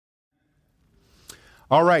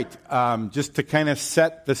All right, just to kind of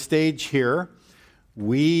set the stage here,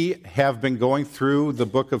 we have been going through the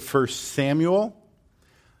book of 1 Samuel.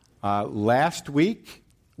 Last week,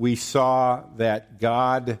 we saw that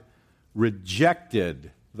God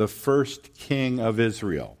rejected the first king of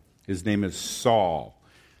Israel. His name is Saul.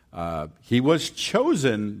 He was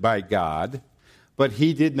chosen by God, but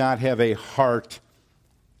he did not have a heart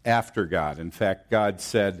after God. In fact, God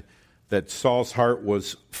said that Saul's heart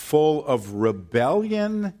was full of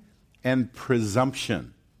rebellion and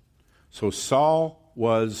presumption. So Saul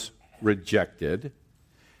was rejected.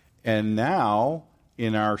 And now,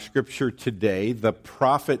 in our scripture today, the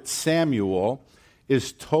prophet Samuel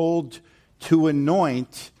is told to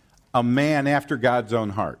anoint a man after God's own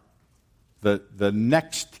heart, the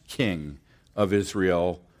next king of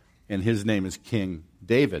Israel, and his name is King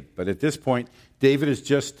David. But at this point, David is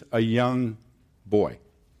just a young boy.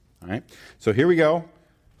 All right, so here we go.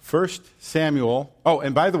 1 Samuel. Oh,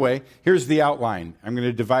 and by the way, here's the outline. I'm going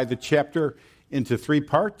to divide the chapter into 3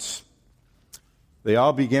 parts. They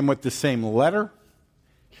all begin with the same letter,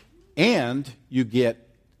 and you get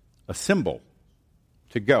a symbol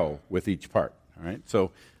to go with each part. All right,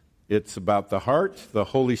 so it's about the heart, the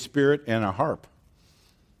Holy Spirit, and a harp.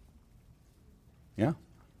 Yeah,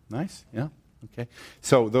 nice. Yeah, okay.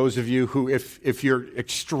 So those of you who, if you're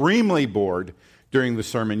extremely bored during the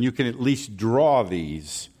sermon, you can at least draw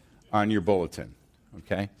these on your bulletin,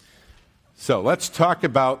 okay? So let's talk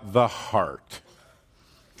about the heart.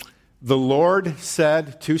 The Lord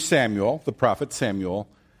said to Samuel, the prophet Samuel,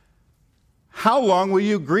 "How long will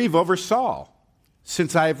you grieve over Saul,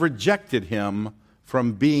 since I have rejected him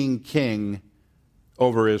from being king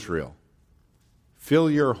over Israel?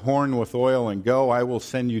 Fill your horn with oil and go. I will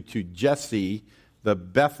send you to Jesse the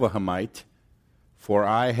Bethlehemite, for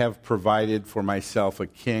I have provided for myself a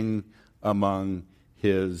king among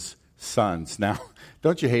his sons." Now,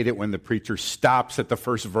 don't you hate it when the preacher stops at the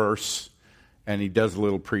first verse and he does a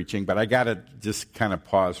little preaching? But I got to just kind of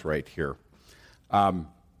pause right here.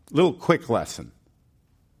 Little quick lesson.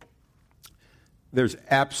 There's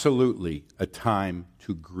absolutely a time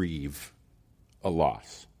to grieve a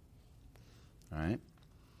loss. All right?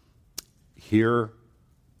 Here,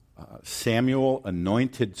 Samuel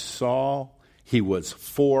anointed Saul. He was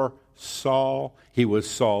for Saul. He was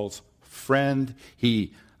Saul's friend.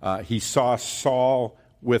 He saw Saul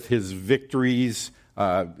with his victories.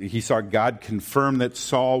 He saw God confirm that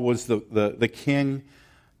Saul was the king.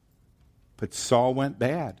 But Saul went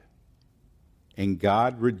bad. And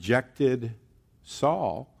God rejected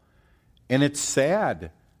Saul. And it's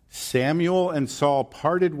sad. Samuel and Saul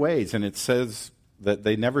parted ways. And it says that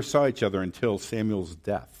they never saw each other until Samuel's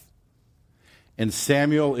death. And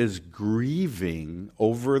Samuel is grieving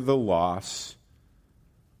over the loss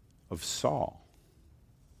of Saul.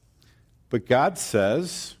 But God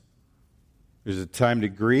says there's a time to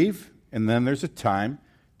grieve, and then there's a time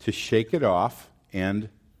to shake it off and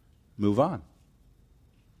move on.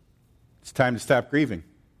 It's time to stop grieving.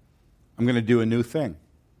 I'm going to do a new thing.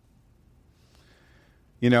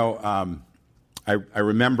 You know, I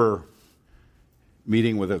remember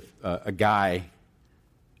meeting with a guy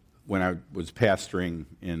when I was pastoring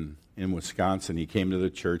in Wisconsin. He came to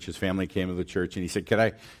the church. His family came to the church, and he said,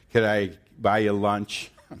 "Could I buy you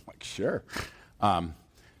lunch?" I'm like, "Sure."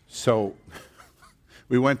 So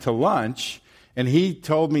we went to lunch, and he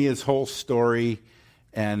told me his whole story.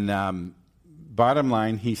 And bottom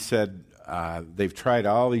line, he said they've tried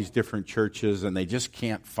all these different churches, and they just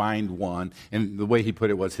can't find one. And the way he put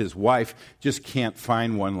it was his wife just can't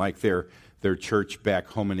find one like their church back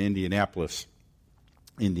home in Indianapolis,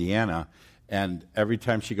 Indiana. And every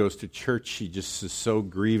time she goes to church, she just is so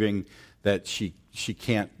grieving that she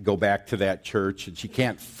can't go back to that church, and she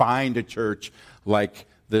can't find a church like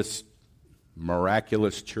this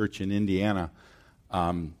miraculous church in Indiana.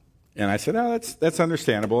 And I said, "Oh, that's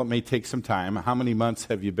understandable. It may take some time. How many months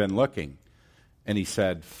have you been looking?" And he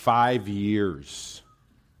said, 5 years.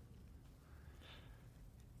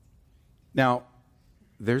 Now,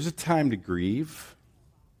 there's a time to grieve.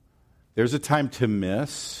 There's a time to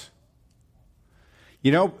miss.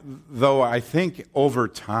 You know, though I think over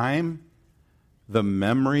time, the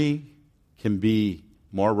memory can be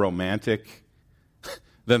more romantic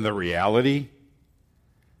than the reality.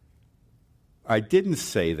 I didn't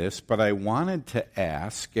say this, but I wanted to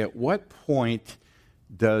ask, at what point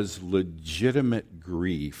does legitimate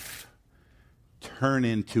grief turn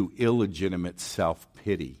into illegitimate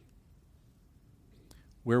self-pity,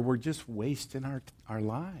 where we're just wasting our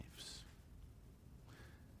lives?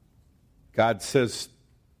 God says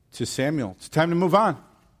to Samuel, it's time to move on.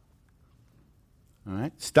 All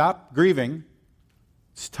right? Stop grieving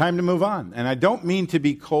It's time to move on. And I don't mean to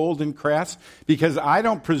be cold and crass, because I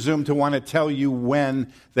don't presume to want to tell you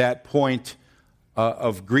when that point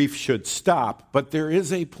of grief should stop. But there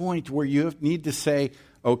is a point where you need to say,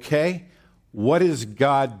 okay, what is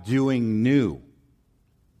God doing new?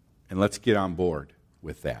 And let's get on board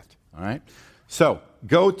with that. All right? So,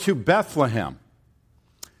 go to Bethlehem.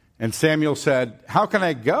 And Samuel said, how can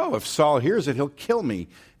I go? If Saul hears it, he'll kill me.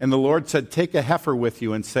 And the Lord said, take a heifer with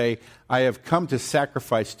you and say, I have come to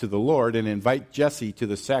sacrifice to the Lord, and invite Jesse to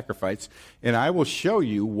the sacrifice, and I will show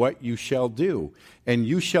you what you shall do. And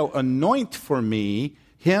you shall anoint for me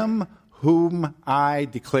him whom I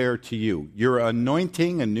declare to you. You're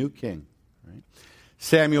anointing a new king. Right?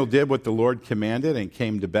 Samuel did what the Lord commanded and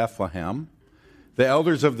came to Bethlehem. The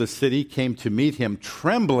elders of the city came to meet him,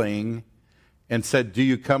 trembling, and said, do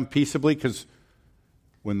you come peaceably? Because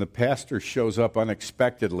when the pastor shows up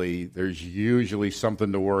unexpectedly, there's usually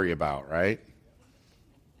something to worry about, right?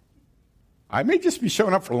 I may just be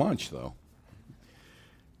showing up for lunch, though.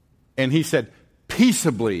 And he said,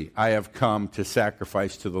 peaceably I have come to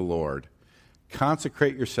sacrifice to the Lord.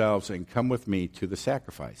 Consecrate yourselves and come with me to the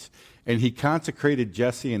sacrifice. And he consecrated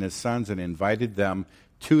Jesse and his sons and invited them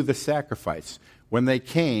to the sacrifice. When they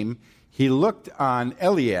came, he looked on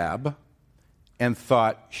Eliab and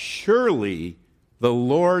thought, surely the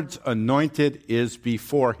Lord's anointed is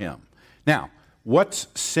before him. Now, what's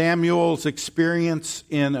Samuel's experience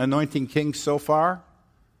in anointing kings so far?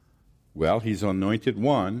 Well, he's anointed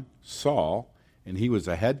one, Saul, and he was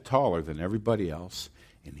a head taller than everybody else,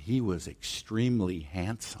 and he was extremely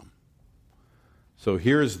handsome. So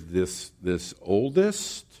here's this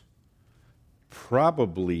oldest,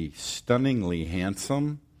 probably stunningly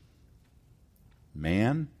handsome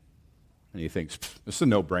man, and he thinks, this is a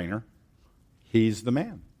no-brainer. He's the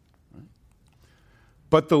man. Right?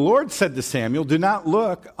 But the Lord said to Samuel, do not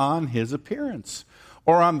look on his appearance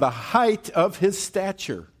or on the height of his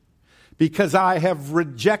stature, because I have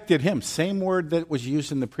rejected him. Same word that was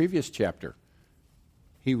used in the previous chapter.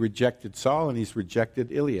 He rejected Saul and he's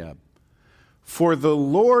rejected Eliab. For the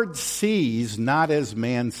Lord sees not as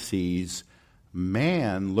man sees.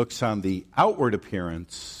 Man looks on the outward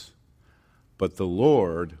appearance, but the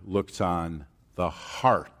Lord looks on the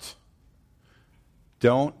heart.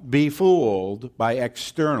 Don't be fooled by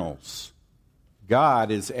externals.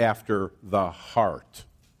 God is after the heart.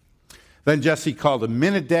 Then Jesse called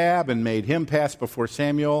Amminadab and made him pass before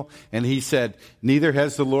Samuel, and he said, neither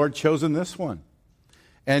has the Lord chosen this one.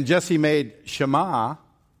 And Jesse made Shammah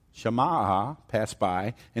pass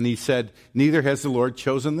by, and he said, neither has the Lord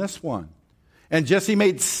chosen this one. And Jesse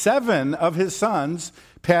made 7 of his sons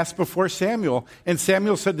pass before Samuel, and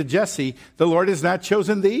Samuel said to Jesse, the Lord has not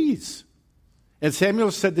chosen these. And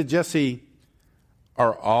Samuel said to Jesse,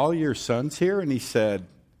 are all your sons here? And he said,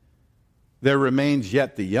 there remains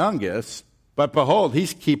yet the youngest, but behold,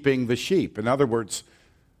 he's keeping the sheep. In other words,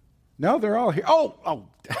 no, they're all here. Oh,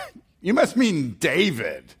 you must mean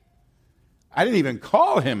David. I didn't even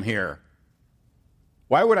call him here.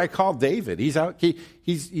 Why would I call David? He's out.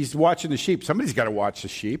 He's watching the sheep. Somebody's got to watch the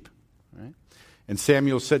sheep. Right? And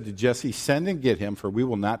Samuel said to Jesse, send and get him, for we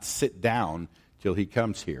will not sit down till he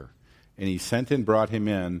comes here. And he sent and brought him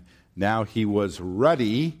in. Now he was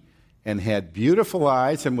ruddy and had beautiful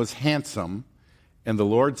eyes and was handsome. And the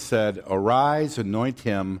Lord said, arise, anoint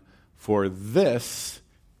him, for this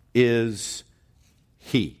is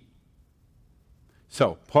he.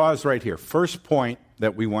 So, pause right here. First point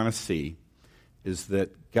that we want to see is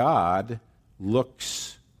that God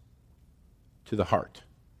looks to the heart.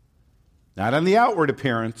 Not on the outward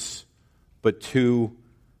appearance, but to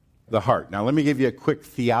the heart. Now, let me give you a quick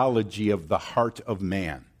theology of the heart of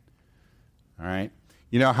man. All right?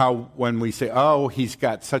 You know how when we say, oh, he's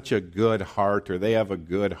got such a good heart, or they have a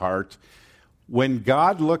good heart, when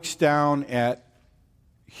God looks down at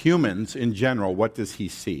humans in general, what does he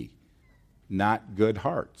see? Not good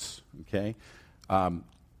hearts, okay?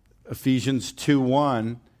 Ephesians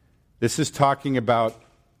 2:1, this is talking about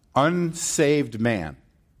unsaved man.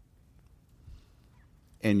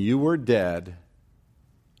 And you were dead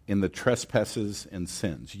in the trespasses and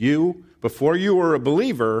sins. You, before you were a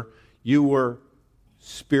believer, you were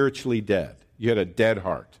spiritually dead. You had a dead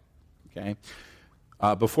heart, okay?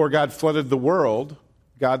 Before God flooded the world,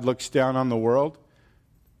 God looks down on the world.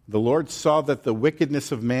 The Lord saw that the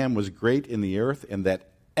wickedness of man was great in the earth, and that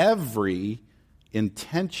every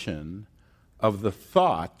intention of the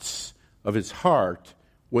thoughts of his heart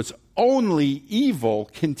was only evil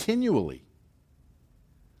continually.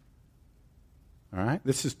 All right?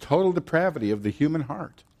 This is total depravity of the human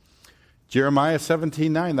heart. Jeremiah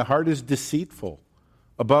 17:9, the heart is deceitful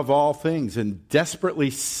above all things and desperately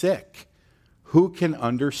sick. who can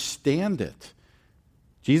understand it?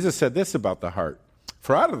 Jesus said this about the heart.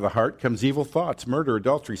 For out of the heart comes evil thoughts, murder,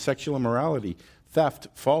 adultery, sexual immorality, theft,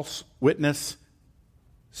 false witness,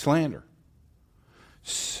 slander.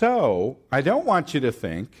 So, I don't want you to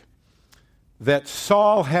think that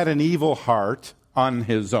Saul had an evil heart on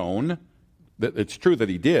his own. It's true that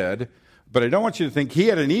he did, but I don't want you to think he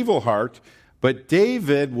had an evil heart, but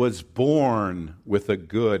David was born with a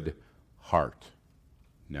good heart.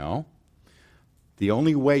 No. The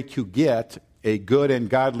only way to get a good and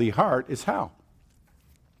godly heart is how?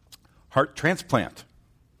 Heart transplant.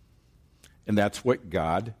 And that's what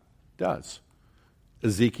God does.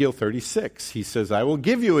 Ezekiel 36, he says, I will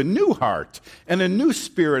give you a new heart, and a new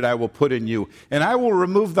spirit I will put in you, and I will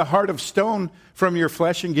remove the heart of stone from your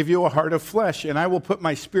flesh and give you a heart of flesh, and I will put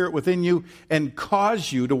my spirit within you and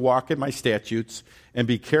cause you to walk in my statutes and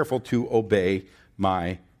be careful to obey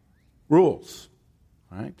my rules.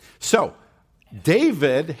 All right? So,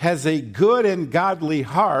 David has a good and godly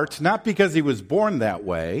heart, not because he was born that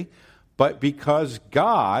way, but because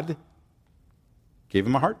God gave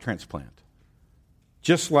him a heart transplant.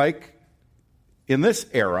 Just like in this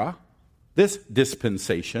era, this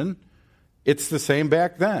dispensation, it's the same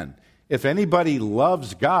back then. If anybody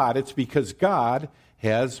loves God, it's because God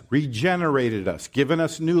has regenerated us, given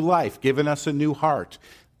us new life, given us a new heart.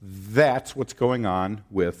 That's what's going on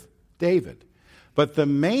with David. But the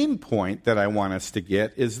main point that I want us to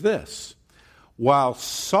get is this. While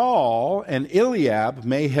Saul and Eliab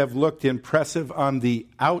may have looked impressive on the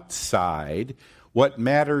outside, what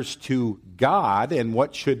matters to God and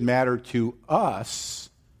what should matter to us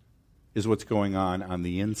is what's going on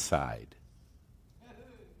the inside,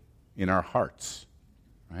 in our hearts,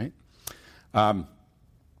 right?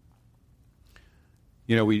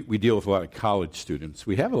 We deal with a lot of college students.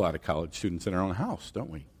 We have a lot of college students in our own house, don't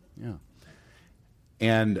we? Yeah.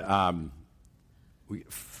 And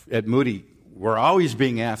at Moody, we're always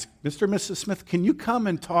being asked, Mr. and Mrs. Smith, can you come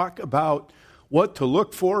and talk about what to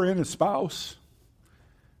look for in a spouse?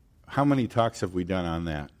 How many talks have we done on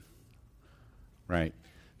that? Right.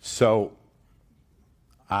 So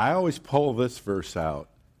I always pull this verse out.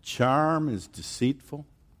 Charm is deceitful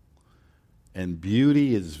and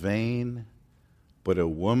beauty is vain, but a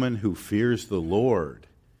woman who fears the Lord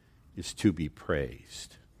is to be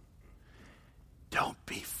praised. Don't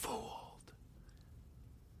be fooled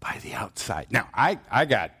by the outside. Now, I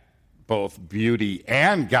got both beauty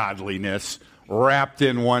and godliness wrapped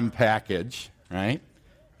in one package, right?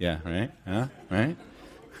 Yeah, right? Huh? Right?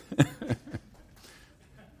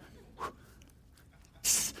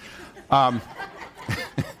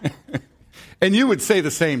 And you would say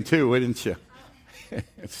the same too, wouldn't you?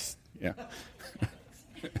 Yeah.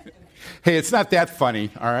 Hey, it's not that funny,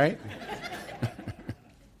 all right?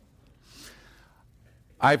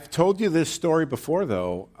 I've told you this story before,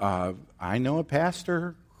 though. I know a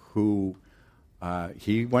pastor who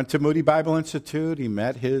he went to Moody Bible Institute. He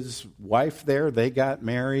met his wife there. They got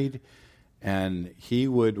married, and he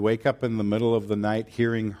would wake up in the middle of the night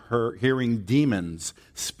hearing demons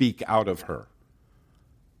speak out of her.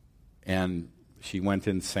 And she went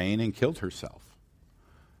insane and killed herself.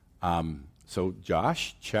 So,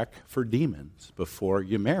 Josh, check for demons before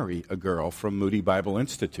you marry a girl from Moody Bible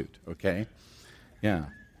Institute, okay? Yeah.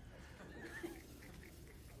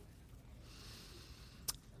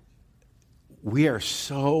 We are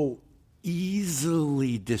so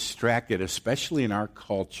easily distracted, especially in our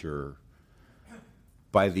culture,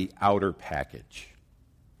 by the outer package.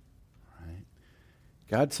 Right?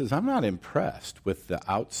 God says, I'm not impressed with the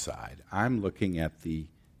outside. I'm looking at the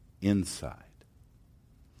inside.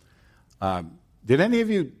 Did any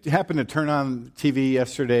of you happen to turn on TV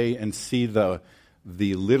yesterday and see the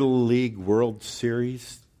Little League World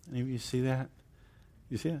Series? Any of you see that?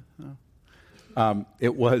 You see it? No.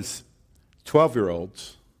 It was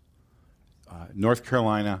 12-year-olds, North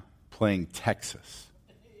Carolina playing Texas.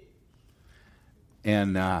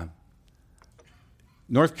 And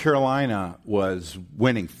North Carolina was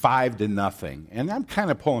winning 5-0. And I'm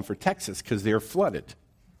kind of pulling for Texas because they're flooded.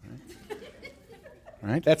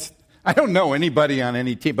 Right? I don't know anybody on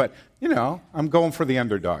any team, but, I'm going for the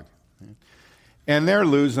underdog. And they're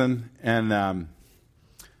losing, and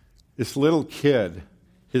this little kid,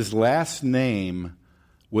 his last name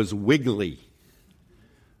was Wiggly.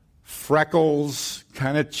 Freckles,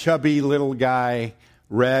 kind of chubby little guy,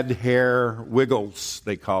 red hair, Wiggles,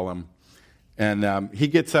 they call him. And he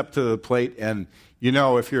gets up to the plate, and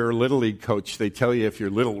if you're a Little League coach, they tell you if you're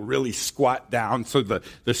little, really squat down, so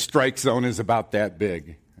the strike zone is about that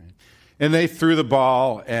big. And they threw the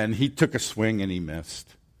ball, and he took a swing, and he missed.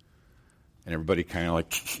 And everybody kind of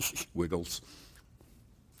like wiggles.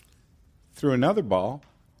 threw another ball.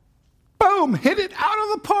 Boom! Hit it out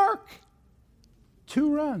of the park.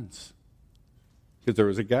 2 runs. Because there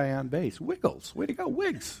was a guy on base. Wiggles. Way to go,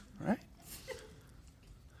 Wiggs. Right?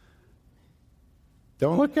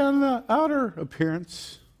 Don't look on the outer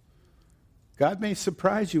appearance. God may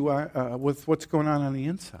surprise you with what's going on the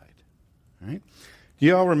inside. Right? Do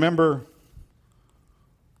you all remember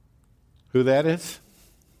who that is?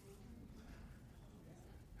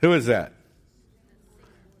 Who is that?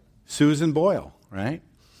 Susan Boyle, right?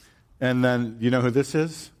 And then, you know who this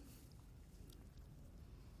is?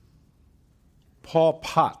 Paul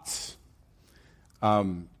Potts.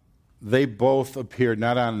 They both appeared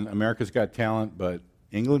not on America's Got Talent, but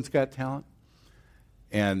England's Got Talent.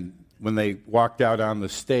 And when they walked out on the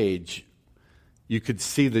stage, you could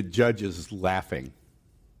see the judges laughing.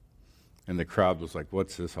 And the crowd was like,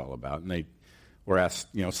 what's this all about? And they were asked,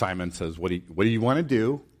 Simon says, what do you want to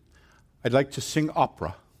do? I'd like to sing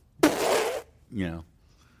opera.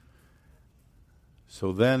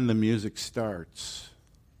 So then the music starts.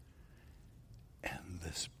 And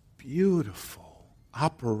this beautiful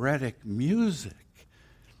operatic music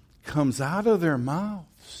comes out of their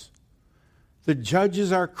mouths. The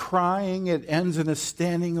judges are crying. It ends in a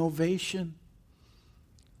standing ovation.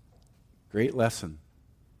 Great lesson.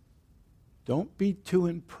 Don't be too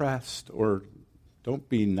impressed, or don't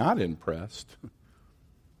be not impressed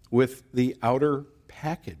with the outer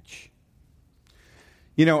package.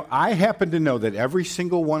 I happen to know that every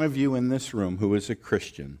single one of you in this room who is a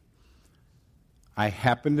Christian, I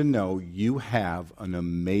happen to know you have an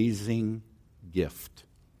amazing gift,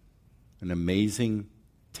 an amazing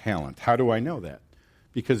talent. How do I know that?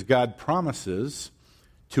 Because God promises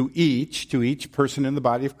to each person in the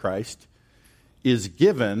body of Christ is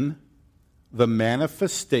given the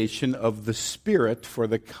manifestation of the Spirit for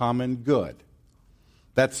the common good.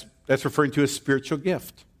 That's referring to a spiritual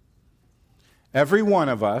gift. Every one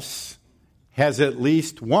of us has at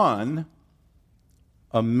least one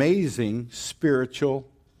amazing spiritual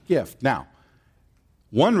gift. Now,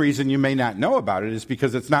 one reason you may not know about it is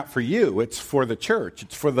because it's not for you. It's for the church.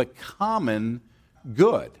 It's for the common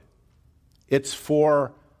good. It's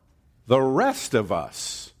for the rest of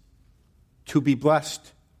us to be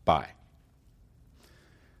blessed by.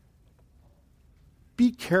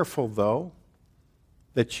 Be careful, though,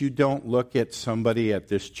 that you don't look at somebody at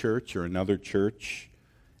this church or another church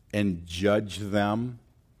and judge them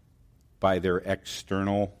by their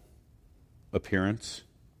external appearance.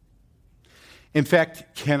 In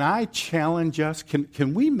fact, can I challenge us?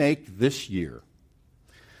 Can we make this year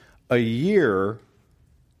a year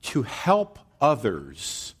to help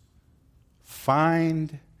others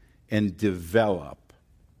find and develop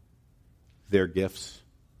their gifts?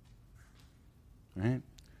 Right?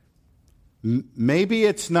 Maybe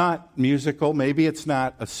it's not musical. Maybe it's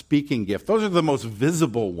not a speaking gift. Those are the most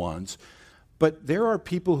visible ones. But there are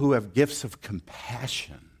people who have gifts of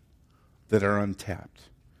compassion that are untapped.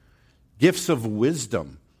 Gifts of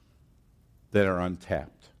wisdom that are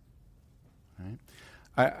untapped. Right?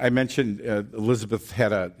 I mentioned Elizabeth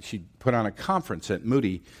she put on a conference at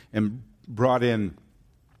Moody and brought in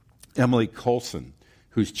Emily Colson,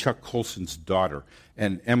 who's Chuck Colson's daughter.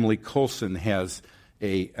 And Emily Colson has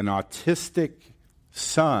an autistic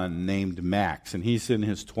son named Max, and he's in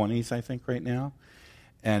his 20s, I think, right now.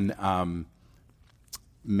 And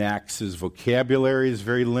Max's vocabulary is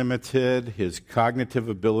very limited. His cognitive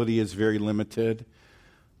ability is very limited.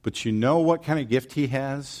 But you know what kind of gift he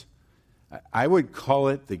has? I would call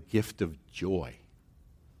it the gift of joy.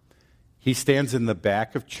 He stands in the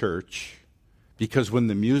back of church because when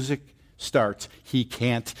the music starts, he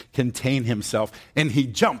can't contain himself, and he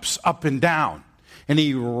jumps up and down. And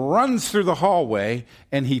he runs through the hallway,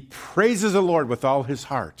 and he praises the Lord with all his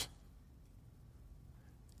heart.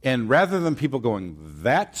 And rather than people going,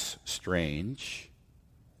 that's strange,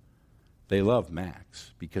 they love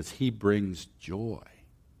Max because he brings joy.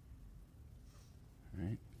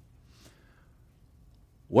 Right?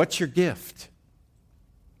 What's your gift?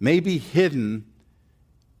 Maybe hidden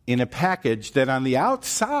in a package that on the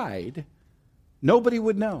outside, nobody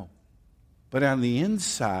would know. But on the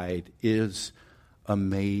inside is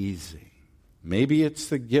amazing. Maybe it's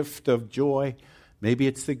the gift of joy. Maybe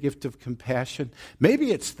it's the gift of compassion.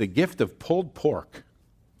 Maybe it's the gift of pulled pork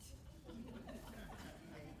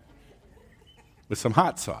with some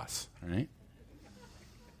hot sauce, right?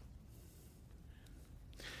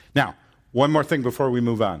 Now, one more thing before we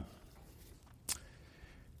move on.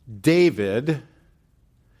 David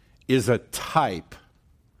is a type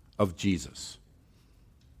of Jesus,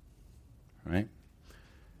 right?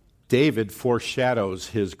 David foreshadows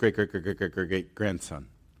his great-great-great-great-great-grandson,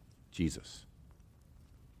 Jesus.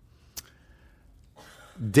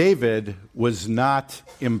 David was not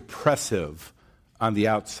impressive on the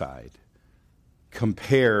outside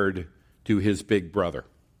compared to his big brother.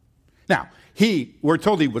 Now, we're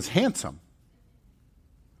told he was handsome.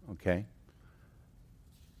 Okay?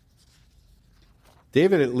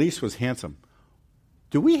 David at least was handsome.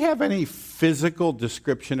 Do we have any physical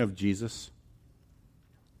description of Jesus?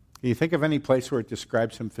 Can you think of any place where it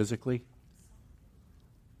describes him physically?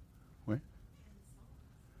 Where?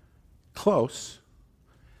 Close.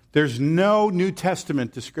 There's no New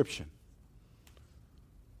Testament description.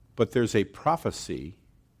 But there's a prophecy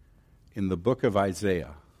in the book of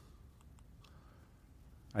Isaiah.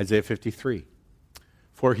 Isaiah 53.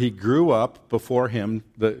 For he grew up before him,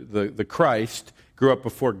 the Christ grew up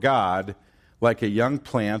before God like a young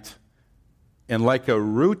plant and like a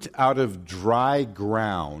root out of dry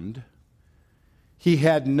ground. He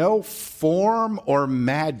had no form or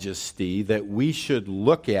majesty that we should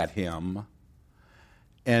look at him,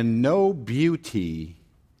 and no beauty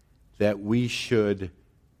that we should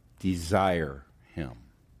desire him.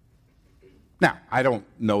 Now, I don't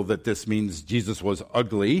know that this means Jesus was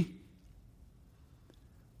ugly,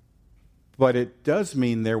 but it does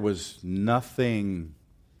mean there was nothing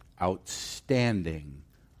outstanding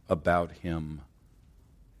about him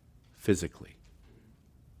physically.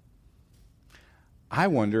 I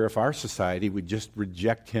wonder if our society would just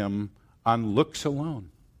reject him on looks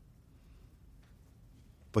alone.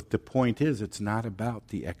 But the point is, it's not about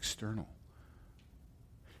the external.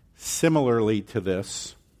 Similarly to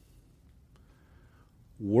this,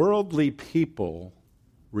 worldly people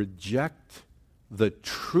reject the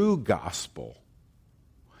true gospel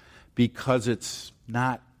because it's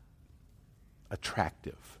not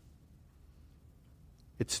attractive.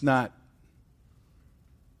 It's not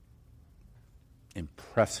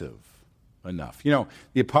impressive enough. You know,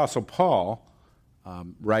 the Apostle Paul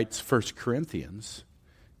writes 1 Corinthians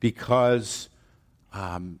because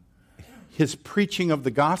his preaching of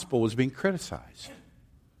the gospel was being criticized.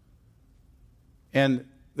 And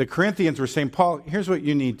the Corinthians were saying, Paul, here's what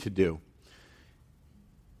you need to do.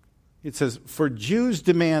 It says, for Jews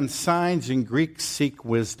demand signs and Greeks seek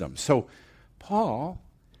wisdom. So Paul,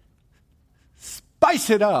 spice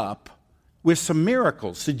it up with some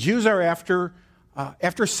miracles. The Jews are after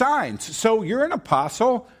signs. So you're an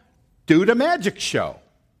apostle, do the magic show.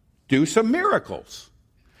 Do some miracles.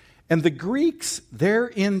 And the Greeks, they're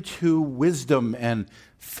into wisdom and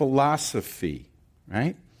philosophy,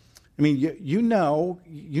 right? I mean,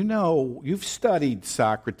 you've studied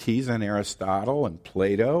Socrates and Aristotle and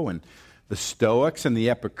Plato and the Stoics and the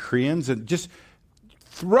Epicureans, and just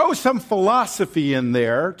throw some philosophy in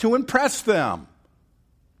there to impress them.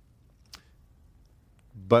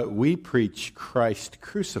 But we preach Christ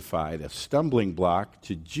crucified, a stumbling block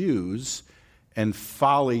to Jews and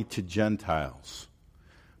folly to Gentiles.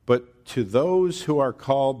 But to those who are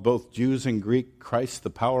called, both Jews and Greek, Christ the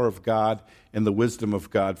power of God and the wisdom of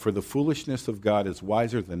God. For the foolishness of God is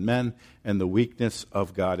wiser than men, and the weakness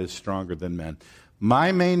of God is stronger than men.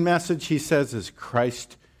 My main message, he says, is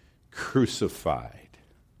Christ crucified.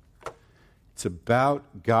 It's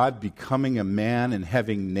about God becoming a man and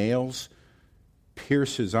having nails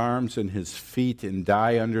pierce his arms and his feet and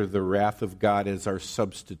die under the wrath of God as our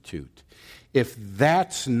substitute. If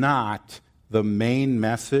that's not the main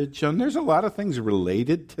message, and there's a lot of things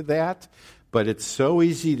related to that, but it's so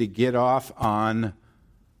easy to get off on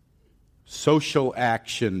social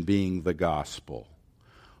action being the gospel,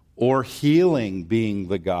 or healing being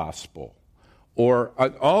the gospel, or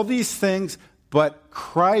all these things, but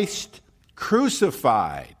Christ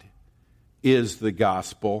crucified is the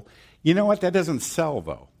gospel. You know what? That doesn't sell,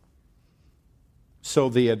 though. So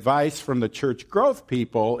the advice from the church growth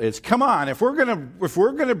people is, come on, if we're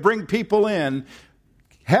gonna bring people in,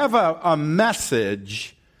 have a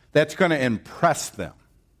message that's going to impress them.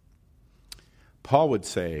 Paul would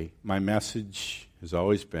say, my message has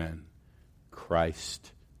always been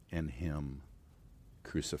Christ and him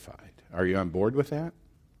crucified. Are you on board with that?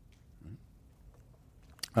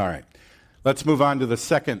 All right. Let's move on to the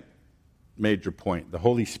second major point, the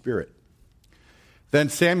Holy Spirit. Then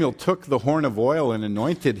Samuel took the horn of oil and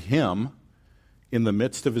anointed him in the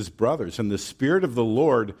midst of his brothers. And the Spirit of the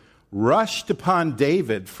Lord rushed upon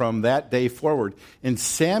David from that day forward. And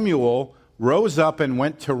Samuel rose up and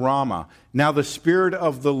went to Ramah. Now the Spirit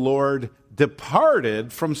of the Lord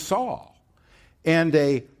departed from Saul, and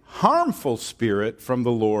a harmful spirit from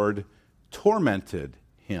the Lord tormented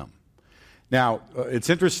him. Now, it's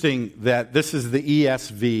interesting that this is the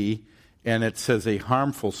ESV, and it says a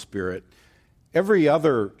harmful spirit. Every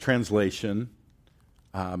other translation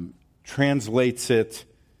translates it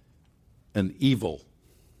an evil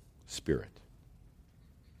spirit.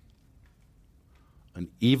 an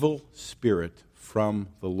evil spirit from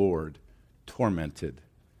the Lord tormented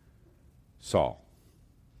Saul.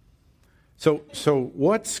 So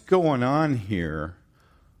what's going on here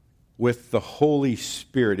with the Holy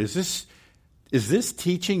Spirit? Is this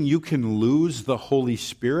teaching you can lose the Holy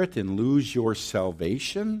Spirit and lose your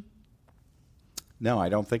salvation? No, I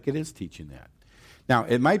don't think it is teaching that. Now,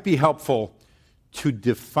 it might be helpful to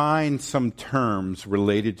define some terms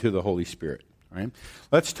related to the Holy Spirit. Right?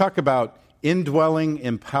 Let's talk about indwelling,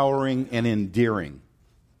 empowering, and endearing.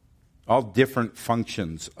 All different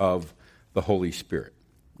functions of the Holy Spirit.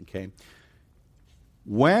 Okay?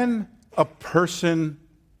 When a person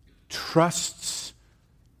trusts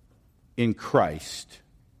in Christ,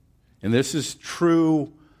 and this is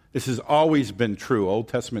true, this has always been true, Old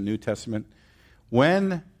Testament, New Testament,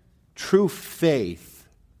 when true faith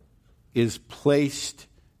is placed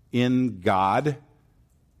in God,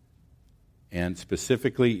 and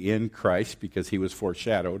specifically in Christ, because he was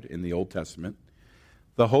foreshadowed in the Old Testament,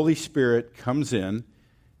 the Holy Spirit comes in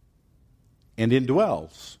and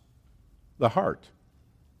indwells the heart.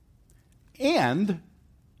 And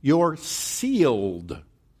you're sealed.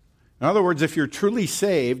 In other words, if you're truly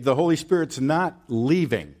saved, the Holy Spirit's not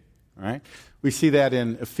leaving. Right? We see that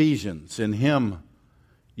in Ephesians. In him,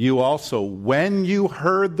 you also, when you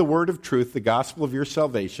heard the word of truth, the gospel of your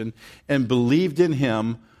salvation, and believed in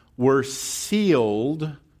him, were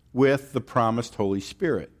sealed with the promised Holy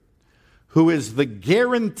Spirit, who is the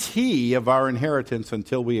guarantee of our inheritance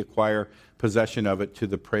until we acquire possession of it to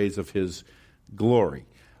the praise of his glory.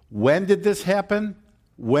 When did this happen?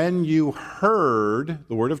 When you heard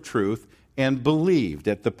the word of truth and believed.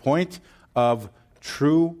 At the point of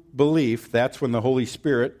true belief, that's when the Holy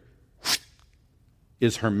Spirit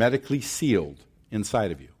is hermetically sealed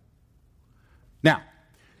inside of you. Now,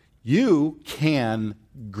 you can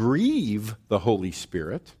grieve the Holy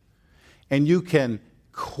Spirit, and you can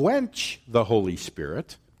quench the Holy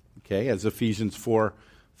Spirit, okay, as Ephesians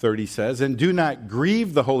 4:30 says, and do not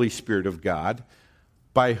grieve the Holy Spirit of God,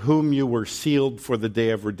 by whom you were sealed for the day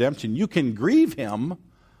of redemption. You can grieve him,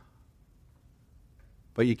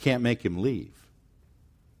 but you can't make him leave.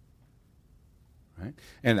 Right?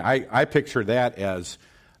 And I picture that as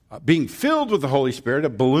being filled with the Holy Spirit, a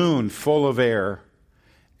balloon full of air,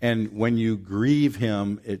 and when you grieve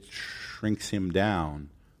him, it shrinks him down,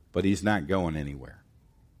 but he's not going anywhere.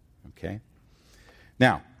 Okay?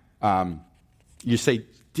 Now, you say,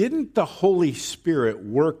 didn't the Holy Spirit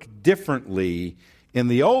work differently in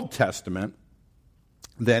the Old Testament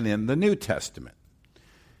than in the New Testament?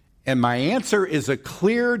 And my answer is a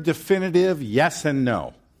clear, definitive yes and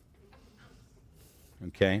no.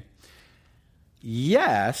 Okay?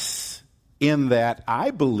 Yes, in that I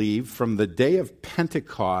believe from the day of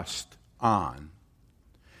Pentecost on,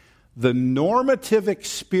 the normative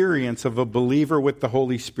experience of a believer with the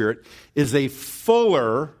Holy Spirit is a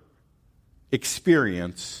fuller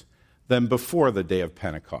experience than before the day of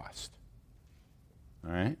Pentecost.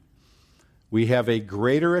 All right? We have a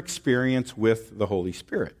greater experience with the Holy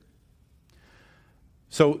Spirit.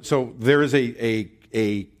 So there is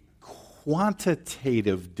a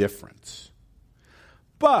quantitative difference.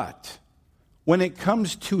 But when it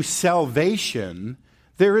comes to salvation,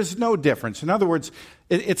 there is no difference. In other words,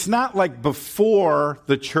 it's not like before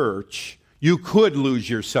the church you could lose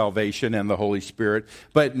your salvation and the Holy Spirit,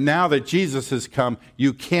 but now that Jesus has come,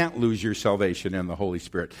 you can't lose your salvation and the Holy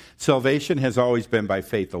Spirit. Salvation has always been by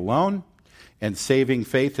faith alone, and saving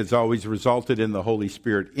faith has always resulted in the Holy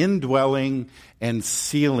Spirit indwelling and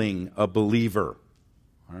sealing a believer.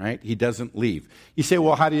 All right? He doesn't leave. You say,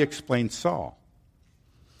 well, how do you explain Saul?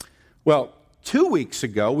 Well, 2 weeks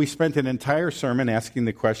ago, we spent an entire sermon asking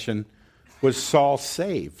the question, was Saul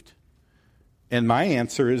saved? And my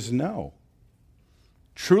answer is no.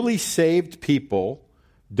 Truly saved people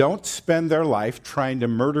don't spend their life trying to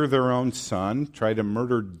murder their own son, try to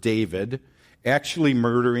murder David, actually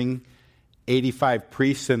murdering 85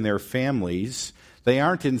 priests and their families. They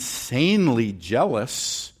aren't insanely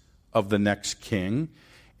jealous of the next king,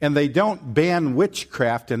 and they don't ban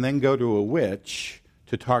witchcraft and then go to a witch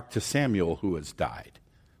to talk to Samuel who has died.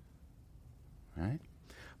 Right?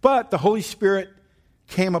 But the Holy Spirit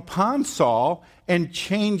came upon Saul and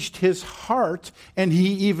changed his heart, and he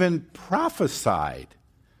even prophesied.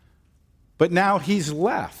 But now he's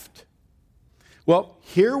left. Well,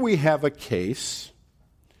 here we have a case,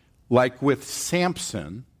 like with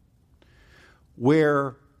Samson,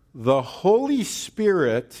 where the Holy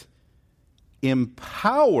Spirit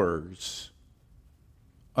empowers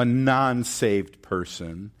a non-saved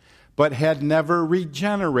person, but had never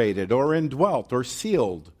regenerated or indwelt or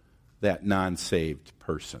sealed that non-saved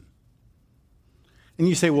person. And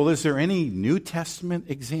you say, well, is there any New Testament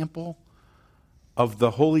example of the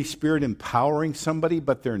Holy Spirit empowering somebody,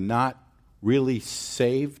 but they're not really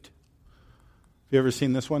saved? Have you ever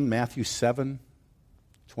seen this one? Matthew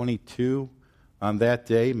 7:22. On that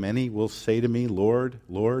day, many will say to me, Lord,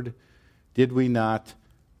 Lord, did we not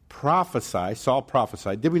prophesy? Saul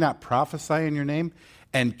prophesied. Did we not prophesy in your name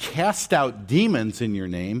and cast out demons in your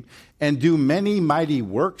name and do many mighty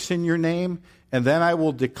works in your name? And then I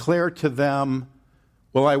will declare to them,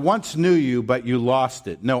 well, I once knew you, but you lost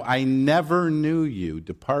it. No, I never knew you.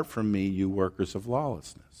 Depart from me, you workers of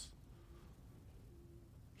lawlessness.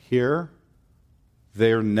 Here,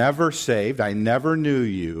 they're never saved. I never knew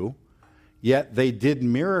you. Yet they did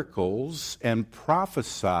miracles and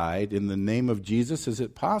prophesied in the name of Jesus. Is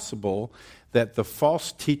it possible that the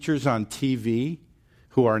false teachers on TV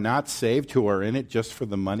who are not saved, who are in it just for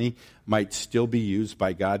the money, might still be used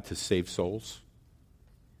by God to save souls?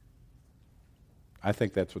 I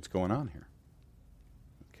think that's what's going on here.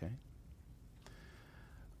 Okay.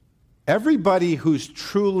 Everybody who's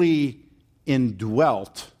truly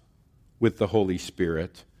indwelt with the Holy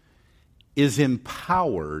Spirit is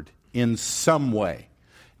empowered in some way.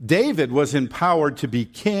 David was empowered to be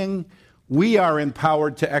king. We are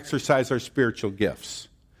empowered to exercise our spiritual gifts.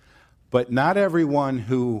 But not everyone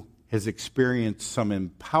who has experienced some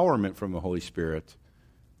empowerment from the Holy Spirit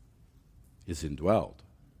is indwelled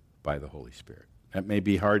by the Holy Spirit. That may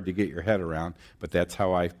be hard to get your head around, but that's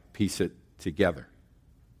how I piece it together.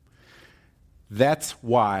 That's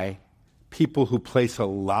why people who place a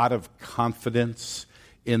lot of confidence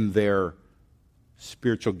in their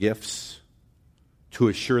spiritual gifts to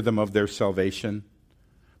assure them of their salvation,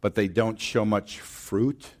 but they don't show much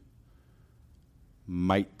fruit,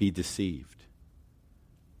 might be deceived.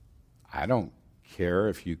 I don't care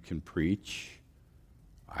if you can preach.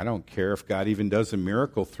 I don't care if God even does a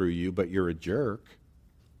miracle through you, but you're a jerk.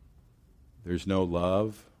 There's no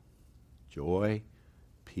love, joy,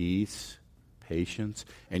 peace, patience,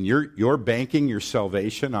 and you're banking your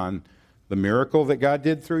salvation on the miracle that God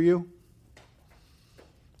did through you.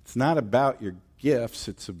 It's not about your gifts,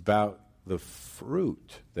 it's about the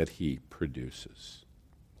fruit that he produces.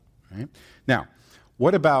 Right? Now,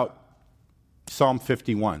 what about Psalm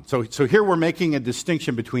 51? So here we're making a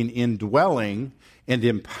distinction between indwelling and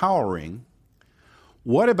empowering.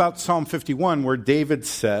 What about Psalm 51 where David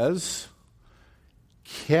says,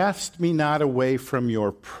 cast me not away from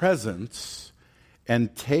your presence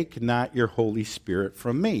and take not your Holy Spirit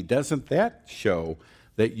from me? Doesn't that show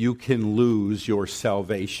that you can lose your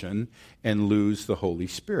salvation and lose the Holy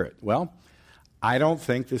Spirit? Well, I don't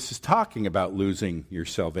think this is talking about losing your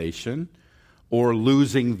salvation or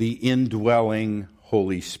losing the indwelling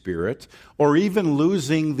Holy Spirit or even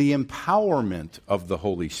losing the empowerment of the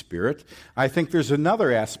Holy Spirit. I think there's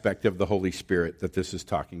another aspect of the Holy Spirit that this is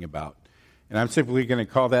talking about. And I'm simply going to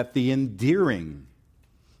call that the endearing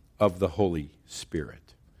of the Holy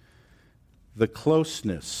Spirit. The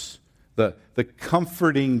closeness, the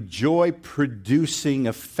comforting, joy-producing,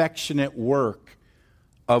 affectionate work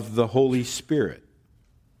of the Holy Spirit.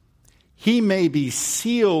 He may be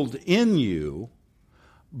sealed in you,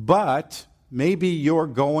 but maybe you're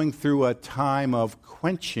going through a time of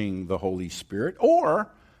quenching the Holy Spirit,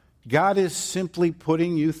 or God is simply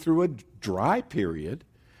putting you through a dry period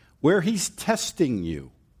where he's testing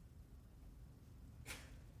you.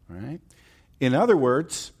 Right? In other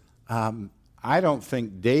words, I don't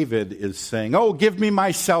think David is saying, oh, give me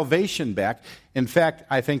my salvation back. In fact,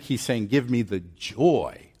 I think he's saying, give me the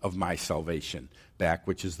joy of my salvation back,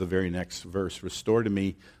 which is the very next verse. Restore to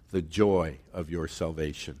me the joy of your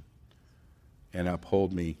salvation and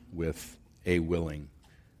uphold me with a willing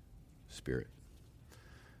spirit.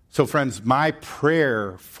 So, friends, my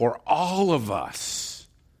prayer for all of us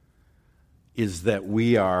is that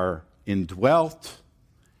we are indwelt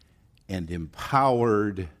and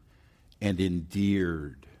empowered and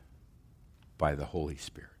endeared by the Holy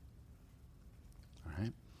Spirit. All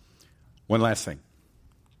right? One last thing.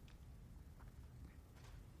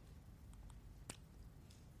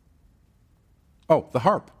 Oh, the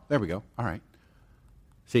harp. There we go. All right.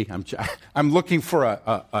 See, I'm looking for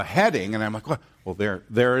a heading, and I'm like, well,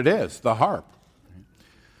 there it is, the harp.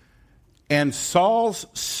 And Saul's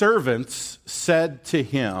servants said to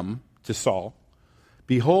him, to Saul,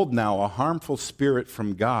 behold now, a harmful spirit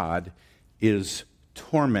from God is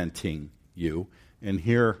tormenting you. And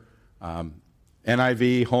here,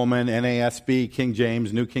 NIV, Holman, NASB, King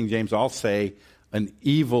James, New King James, all say an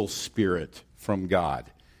evil spirit from God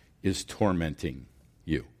is tormenting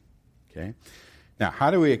you. Okay? Now,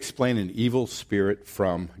 how do we explain an evil spirit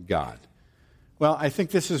from God? Well, I think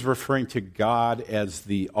this is referring to God as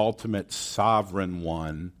the ultimate sovereign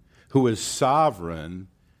one who is sovereign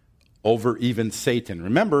over even Satan.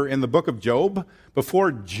 Remember, in the book of Job,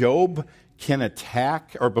 before Satan can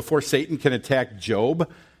attack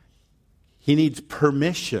Job, he needs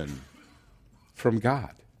permission from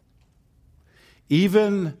God.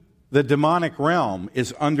 Even the demonic realm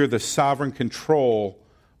is under the sovereign control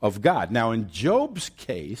of God. Now, in Job's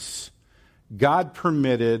case, God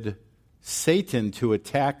permitted Satan to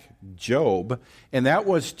attack Job, and that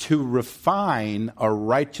was to refine a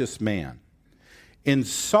righteous man. In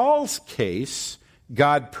Saul's case,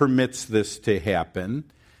 God permits this to happen,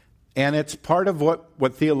 and it's part of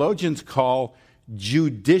what theologians call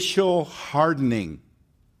judicial hardening.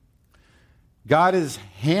 God is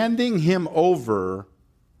handing him over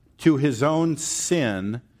to his own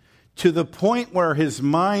sin to the point where his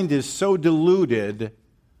mind is so deluded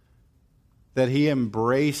that he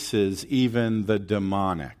embraces even the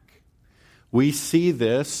demonic. We see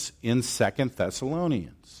this in 2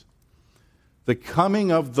 Thessalonians. The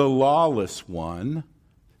coming of the lawless one,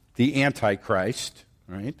 the Antichrist,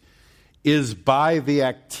 right, is by the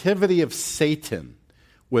activity of Satan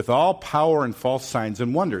with all power and false signs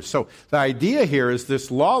and wonders. So the idea here is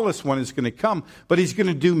this lawless one is going to come, but he's going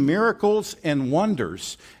to do miracles and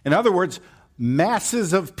wonders. In other words,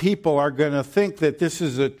 masses of people are going to think that this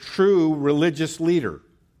is a true religious leader.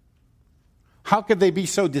 How could they be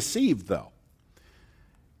so deceived, though?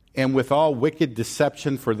 And with all wicked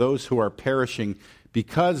deception for those who are perishing,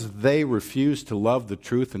 because they refuse to love the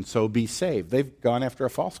truth and so be saved. They've gone after a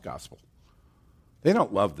false gospel. They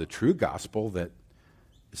don't love the true gospel that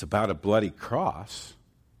is about a bloody cross.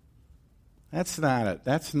 That's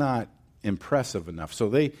not impressive enough. So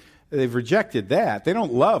they've rejected that. They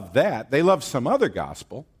don't love that. They love some other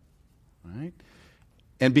gospel, right?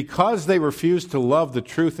 And because they refuse to love the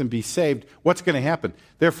truth and be saved, what's going to happen?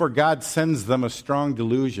 Therefore, God sends them a strong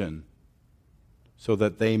delusion so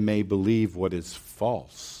that they may believe what is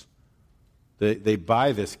false. They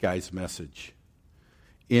buy this guy's message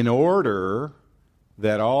in order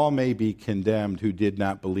that all may be condemned who did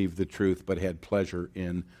not believe the truth but had pleasure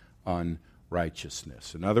in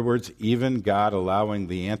unrighteousness. In other words, even God allowing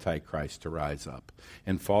the Antichrist to rise up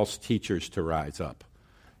and false teachers to rise up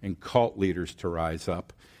and cult leaders to rise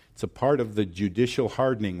up. It's a part of the judicial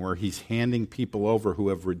hardening where he's handing people over who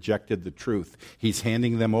have rejected the truth. He's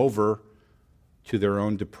handing them over to their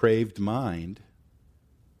own depraved mind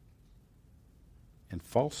and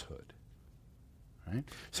falsehood. Right?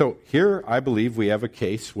 So here I believe we have a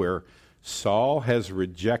case where Saul has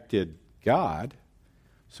rejected God,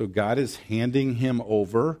 so God is handing him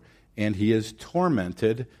over and he is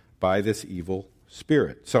tormented by this evil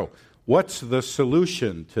spirit. So what's the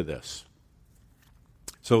solution to this?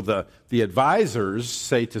 So the advisors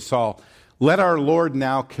say to Saul, "Let our Lord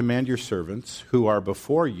now command your servants who are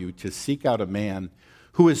before you to seek out a man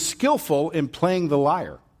who is skillful in playing the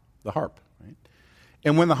lyre," the harp. Right?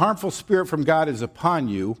 "And when the harmful spirit from God is upon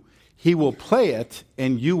you, he will play it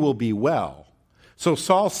and you will be well." So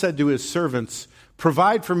Saul said to his servants,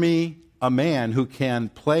 "Provide for me a man who can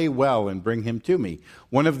play well and bring him to me."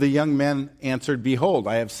 One of the young men answered, "Behold,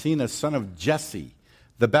 I have seen a son of Jesse,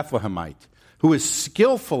 the Bethlehemite, who is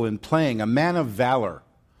skillful in playing, a man of valor,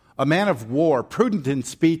 a man of war, prudent in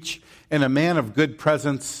speech, and a man of good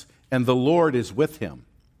presence, and the Lord is with him."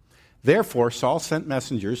 Therefore Saul sent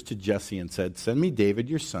messengers to Jesse and said, "Send me David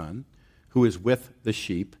your son, who is with the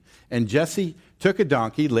sheep." And Jesse took a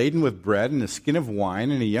donkey laden with bread and a skin of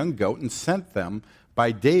wine and a young goat and sent them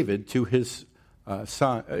by David to his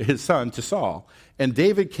son to Saul. And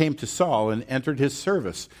David came to Saul and entered his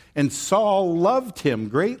service. And Saul loved him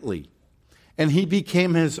greatly, and he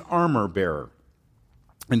became his armor bearer.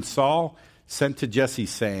 And Saul sent to Jesse,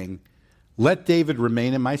 saying, "Let David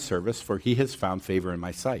remain in my service, for he has found favor in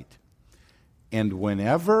my sight." And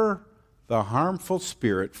whenever the harmful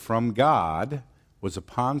spirit from God was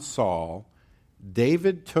upon Saul,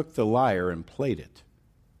 David took the lyre and played it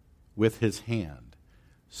with his hand.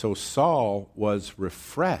 So Saul was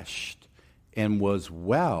refreshed and was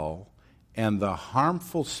well, and the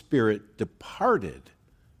harmful spirit departed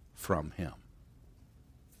from him.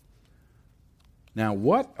 Now,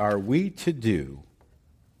 what are we to do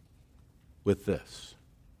with this?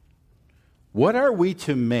 What are we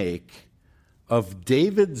to make of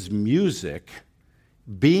David's music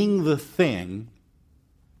being the thing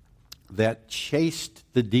that chased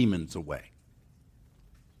the demons away?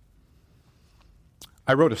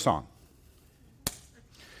 I wrote a song.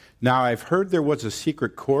 Now, I've heard there was a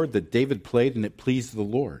secret chord that David played and it pleased the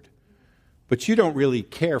Lord. But you don't really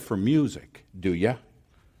care for music, do you?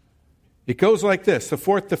 It goes like this: the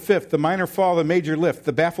fourth, the fifth, the minor fall, the major lift,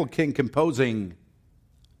 the baffled king composing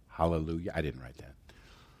hallelujah. I didn't write that.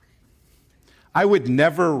 I would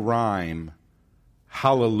never rhyme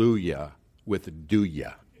hallelujah with do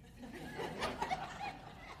ya.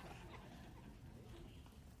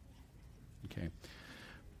 Okay.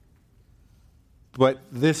 But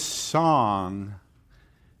this song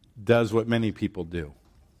does what many people do.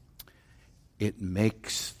 It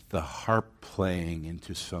makes the harp playing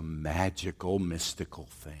into some magical, mystical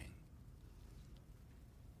thing.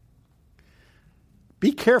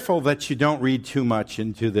 Be careful that you don't read too much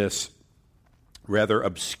into this rather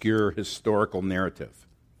obscure historical narrative.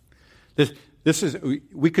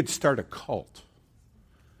 We could start a cult.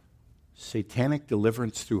 Satanic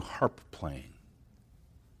deliverance through harp playing.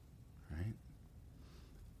 Right?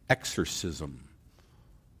 Exorcism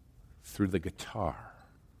through the guitar.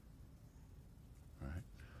 Right?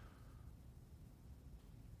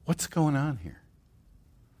 What's going on here?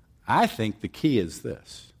 I think the key is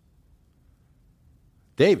this.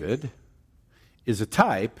 David is a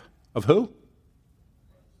type of who?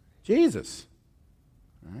 Jesus.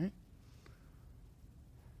 Right?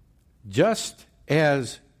 Just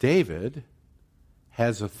as David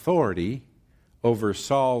has authority over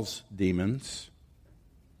Saul's demons,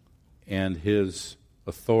 and his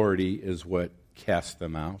authority is what cast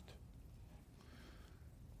them out,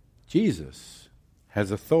 Jesus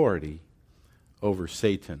has authority over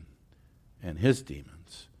Satan and his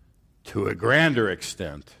demons to a grander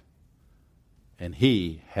extent, and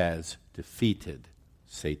he has defeated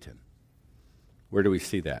Satan. Where do we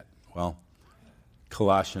see that? Well,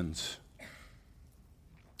 Colossians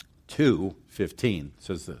 2:15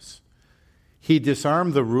 says this. He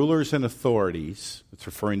disarmed the rulers and authorities, it's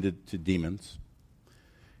referring to demons,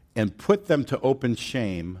 and put them to open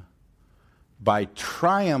shame by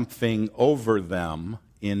triumphing over them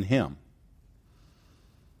in him.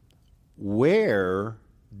 Where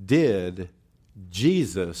did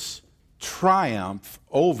Jesus triumph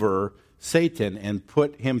over Satan and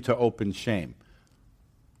put him to open shame?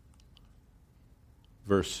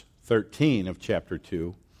 Verse 13 of chapter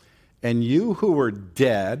 2. And you who were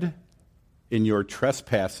dead in your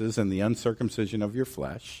trespasses and the uncircumcision of your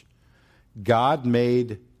flesh, God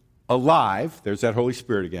made alive, there's that Holy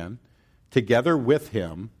Spirit again, together with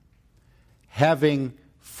him, having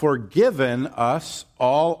forgiven us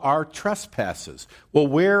all our trespasses. Well,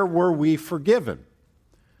 where were we forgiven?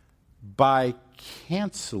 By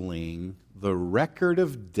canceling the record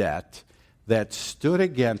of debt that stood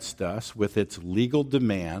against us with its legal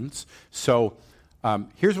demands. So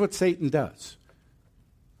here's what Satan does.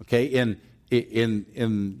 Okay,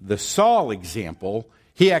 in the Saul example,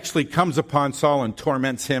 he actually comes upon Saul and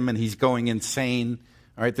torments him, and he's going insane.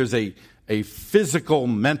 All right, there's a physical,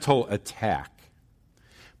 mental attack.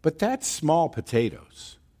 But that's small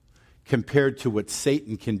potatoes compared to what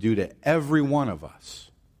Satan can do to every one of us.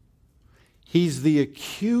 He's the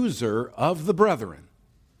accuser of the brethren.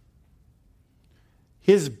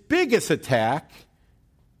 His biggest attack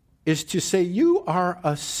is to say, you are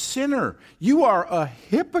a sinner. You are a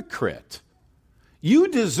hypocrite. You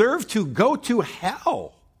deserve to go to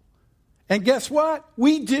hell. And guess what?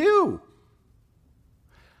 We do.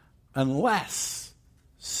 Unless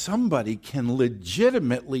somebody can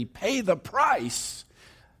legitimately pay the price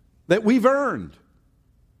that we've earned.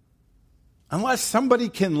 Unless somebody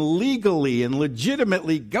can legally and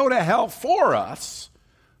legitimately go to hell for us,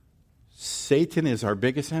 Satan is our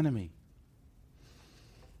biggest enemy.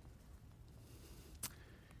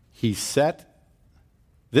 He set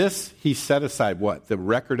aside what? The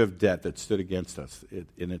record of debt that stood against us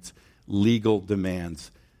in its legal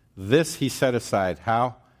demands. This he set aside.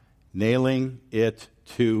 How? Nailing it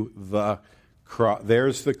to the cross.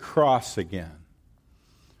 There's the cross again.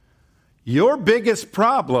 Your biggest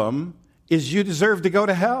problem is you deserve to go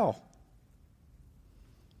to hell.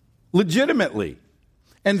 Legitimately.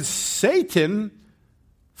 And Satan,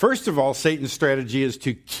 first of all, Satan's strategy is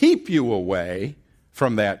to keep you away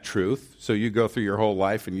from that truth, so you go through your whole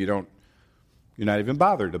life and you're not even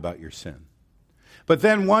bothered about your sin. But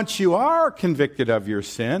then once you are convicted of your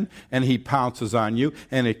sin, and he pounces on you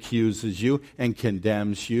and accuses you and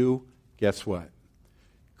condemns you, guess what?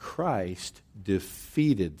 Christ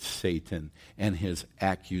defeated Satan and his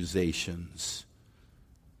accusations.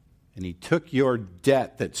 And he took your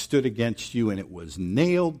debt that stood against you, and it was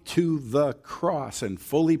nailed to the cross and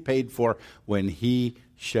fully paid for when he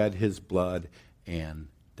shed his blood and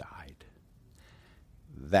died.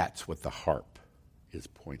 That's what the harp is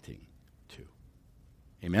pointing to.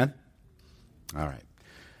 Amen? All right.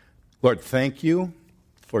 Lord, thank you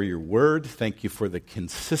for your word. Thank you for the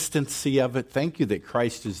consistency of it. Thank you that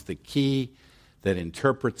Christ is the key that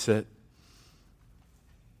interprets it.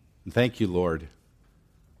 And thank you, Lord,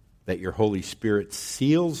 that your Holy Spirit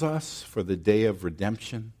seals us for the day of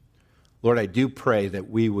redemption. Lord, I do pray that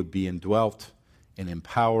we would be indwelt and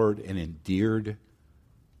empowered and endeared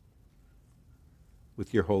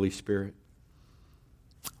with your Holy Spirit.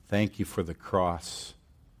 Thank you for the cross.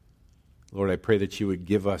 Lord, I pray that you would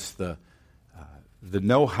give us the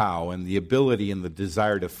know-how and the ability and the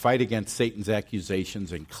desire to fight against Satan's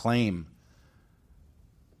accusations and claim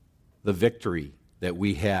the victory that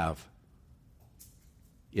we have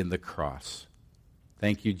in the cross.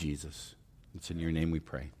 Thank you, Jesus. It's in your name we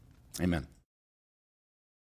pray. Amen.